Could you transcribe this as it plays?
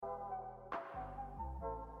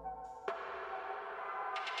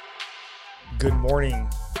Good morning.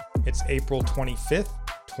 It's April 25th,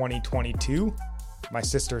 2022, my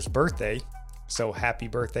sister's birthday, so happy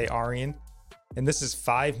birthday, Arian. And this is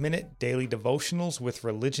 5-minute daily devotionals with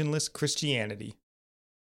religionless Christianity.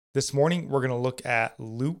 This morning, we're going to look at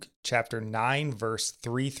Luke chapter 9, verse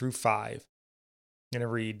 3 through 5. And it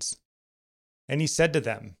reads, "And he said to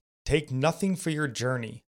them, Take nothing for your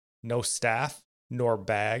journey, no staff, nor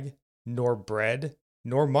bag, nor bread,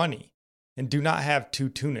 nor money, and do not have 2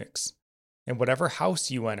 tunics. And whatever house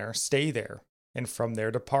you enter, stay there, and from there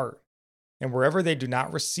depart. And wherever they do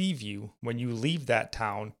not receive you, when you leave that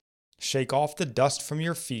town, shake off the dust from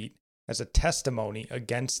your feet as a testimony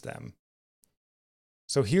against them."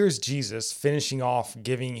 So here's Jesus finishing off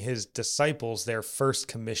giving his disciples their first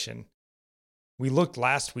commission. We looked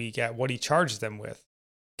last week at what he charged them with,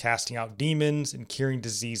 casting out demons and curing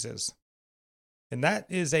diseases. And that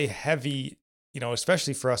is a heavy,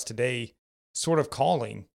 especially for us today, sort of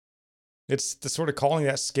calling. It's the sort of calling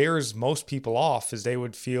that scares most people off, as they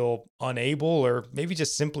would feel unable or maybe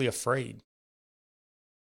just simply afraid.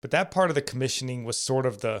 But that part of the commissioning was sort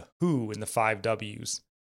of the who in the 5 W's.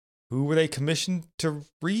 Who were they commissioned to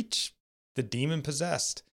reach? The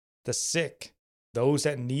demon-possessed, the sick, those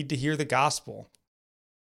that need to hear the gospel.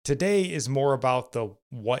 Today is more about the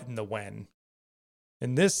what and the when.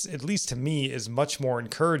 And this, at least to me, is much more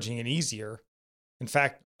encouraging and easier. In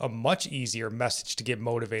fact, a much easier message to get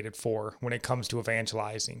motivated for when it comes to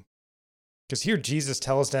evangelizing. Because here Jesus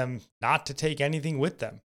tells them not to take anything with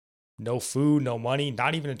them. No food, no money,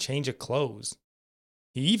 not even a change of clothes.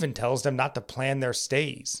 He even tells them not to plan their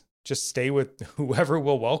stays. Just stay with whoever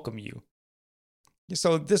will welcome you.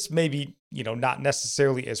 So this may be, not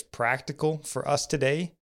necessarily as practical for us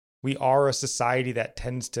today. We are a society that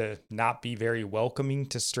tends to not be very welcoming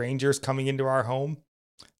to strangers coming into our home.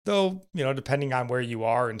 Though, depending on where you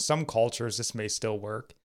are, in some cultures, this may still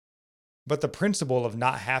work. But the principle of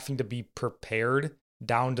not having to be prepared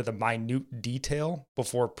down to the minute detail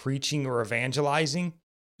before preaching or evangelizing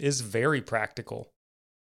is very practical.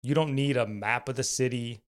 You don't need a map of the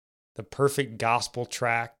city, the perfect gospel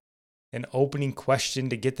tract, an opening question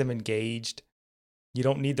to get them engaged. You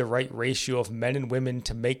don't need the right ratio of men and women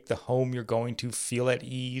to make the home you're going to feel at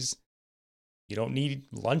ease. You don't need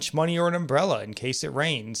lunch money or an umbrella in case it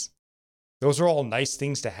rains. Those are all nice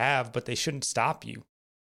things to have, but they shouldn't stop you.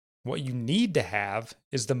 What you need to have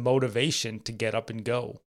is the motivation to get up and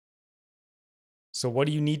go. So what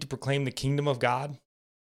do you need to proclaim the kingdom of God?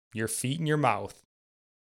 Your feet and your mouth.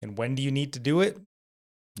 And when do you need to do it?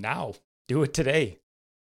 Now. Do it today.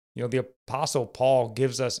 The Apostle Paul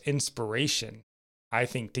gives us inspiration, I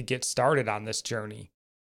think, to get started on this journey.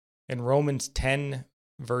 In Romans 10,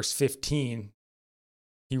 verse 15,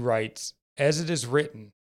 he writes, "As it is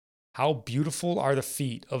written, how beautiful are the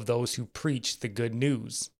feet of those who preach the good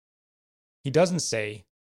news." He doesn't say,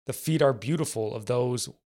 the feet are beautiful of those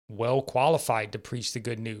well qualified to preach the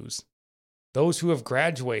good news, those who have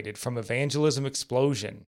graduated from Evangelism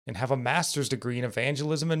Explosion and have a master's degree in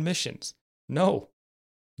evangelism and missions. No,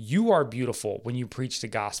 you are beautiful when you preach the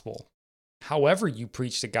gospel, however you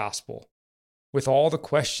preach the gospel, with all the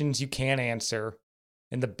questions you can't answer,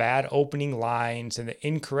 and the bad opening lines and the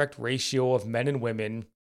incorrect ratio of men and women.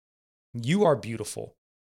 You are beautiful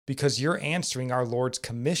because you're answering our Lord's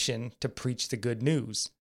commission to preach the good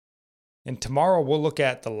news. And tomorrow we'll look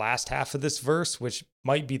at the last half of this verse, which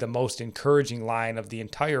might be the most encouraging line of the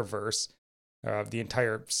entire verse, of the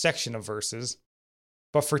entire section of verses.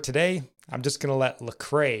 But for today, I'm just going to let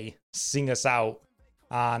Lecrae sing us out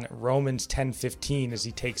on Romans 10:15 as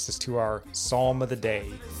he takes us to our Psalm of the Day.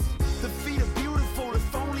 The feet are beautiful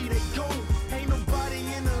if only they go. Ain't nobody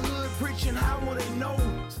in the hood preaching, how will they know?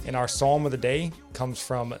 And our Psalm of the Day comes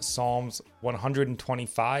from Psalms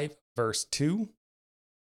 125, verse 2.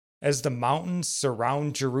 "As the mountains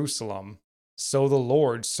surround Jerusalem, so the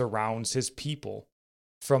Lord surrounds his people,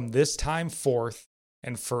 from this time forth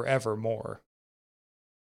and forevermore."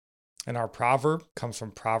 And our proverb comes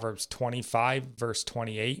from Proverbs 25, verse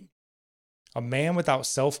 28. "A man without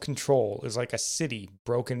self-control is like a city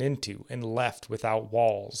broken into and left without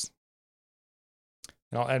walls."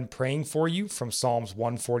 And I'll end praying for you from Psalms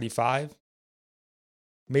 145.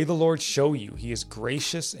 "May the Lord show you he is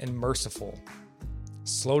gracious and merciful,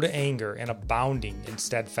 slow to anger and abounding in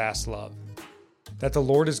steadfast love, that the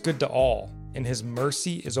Lord is good to all, and his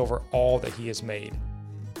mercy is over all that he has made.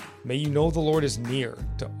 May you know the Lord is near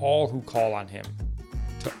to all who call on him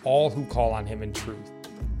in truth,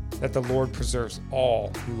 that the Lord preserves all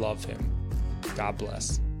who love him." God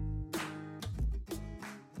bless.